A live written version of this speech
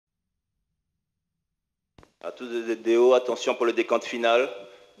À tous les DO, attention pour le décompte final.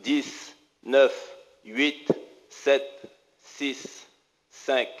 10, 9, 8, 7, 6,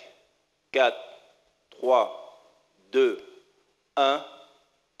 5, 4, 3, 2, 1,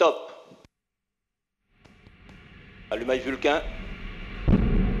 top. Allumage Vulcain.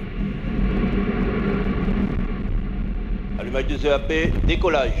 Allumage des EAP,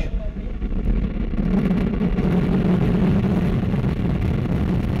 décollage.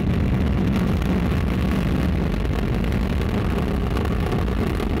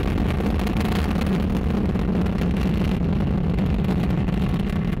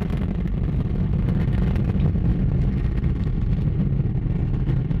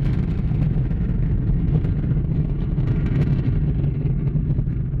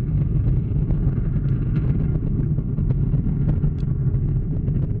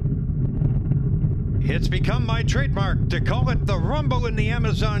 It's become my trademark to call it the rumble in the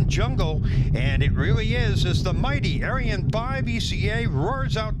Amazon jungle, and it really is as the mighty Ariane 5 ECA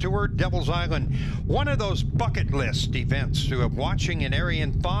roars out toward Devil's Island. One of those bucket list events of watching an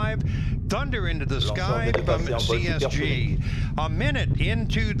Ariane 5 thunder into the sky from CSG. A minute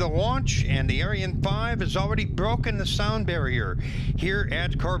into the launch, and the Ariane 5 has already broken the sound barrier here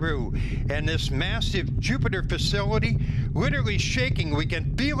at Corbu. And this massive Jupiter facility literally shaking. We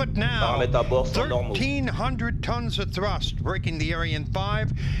can feel it now. 1,300 tons of thrust breaking the Ariane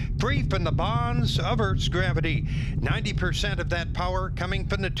 5 free from the bonds of Earth's gravity. 90% of that power coming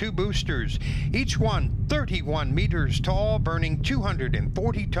from the two boosters, each one 31 meters tall, burning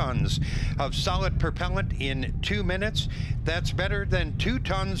 240 tons of solid propellant in 2 minutes. That's better than 2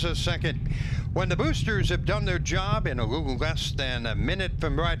 tons a second. When the boosters have done their job in a little less than a minute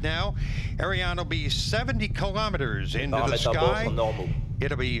from right now, Ariane will be 70 kilometers into the sky.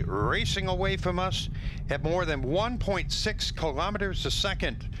 It'll be racing away from us at more than 1.6 kilometers a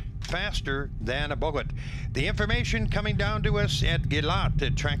second, faster than a bullet. The information coming down to us at Gilat, the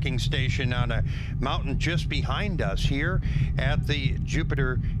tracking station on a mountain just behind us here at the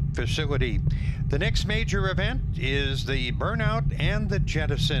Jupiter facility. The next major event is the burnout and the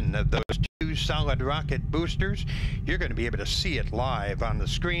jettison of those two solid rocket boosters. You're going to be able to see it live on the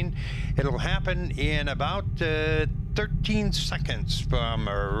screen. It'll happen in about 13 seconds from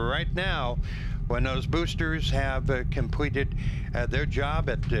right now, when those boosters have completed their job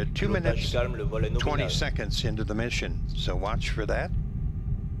at 2 minutes 20 seconds into the mission. So watch for that.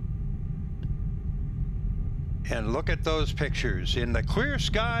 And look at those pictures. In the clear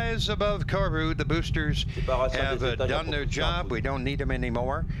skies above Corbu, the boosters have done their job. We don't need them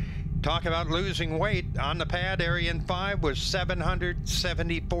anymore. Talk about losing weight. On the pad, Ariane 5 was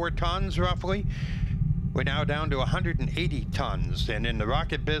 774 tons roughly. We're now down to 180 tons. And in the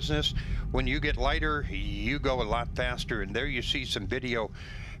rocket business, when you get lighter, you go a lot faster. And there you see some video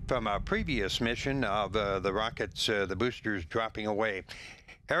from a previous mission of the rockets, the boosters dropping away.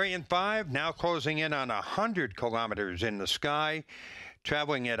 Ariane 5 now closing in on 100 kilometers in the sky,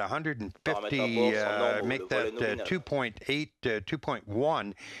 traveling at 150, make that 2.8,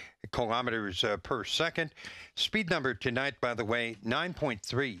 2.1 kilometers per second. Speed number tonight, by the way,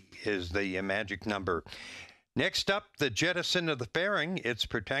 9.3 is the magic number. Next up, the jettison of the fairing. It's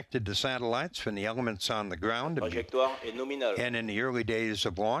protected the satellites from the elements on the ground. And in the early days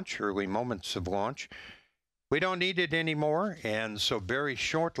of launch, early moments of launch, we don't need it anymore. And so very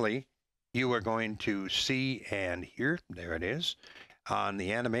shortly, you are going to see and hear, there it is, on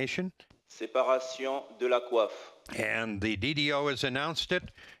the animation. Séparation de la coiffe. And the DDO has announced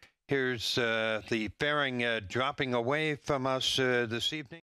it. Here's the fairing dropping away from us this evening.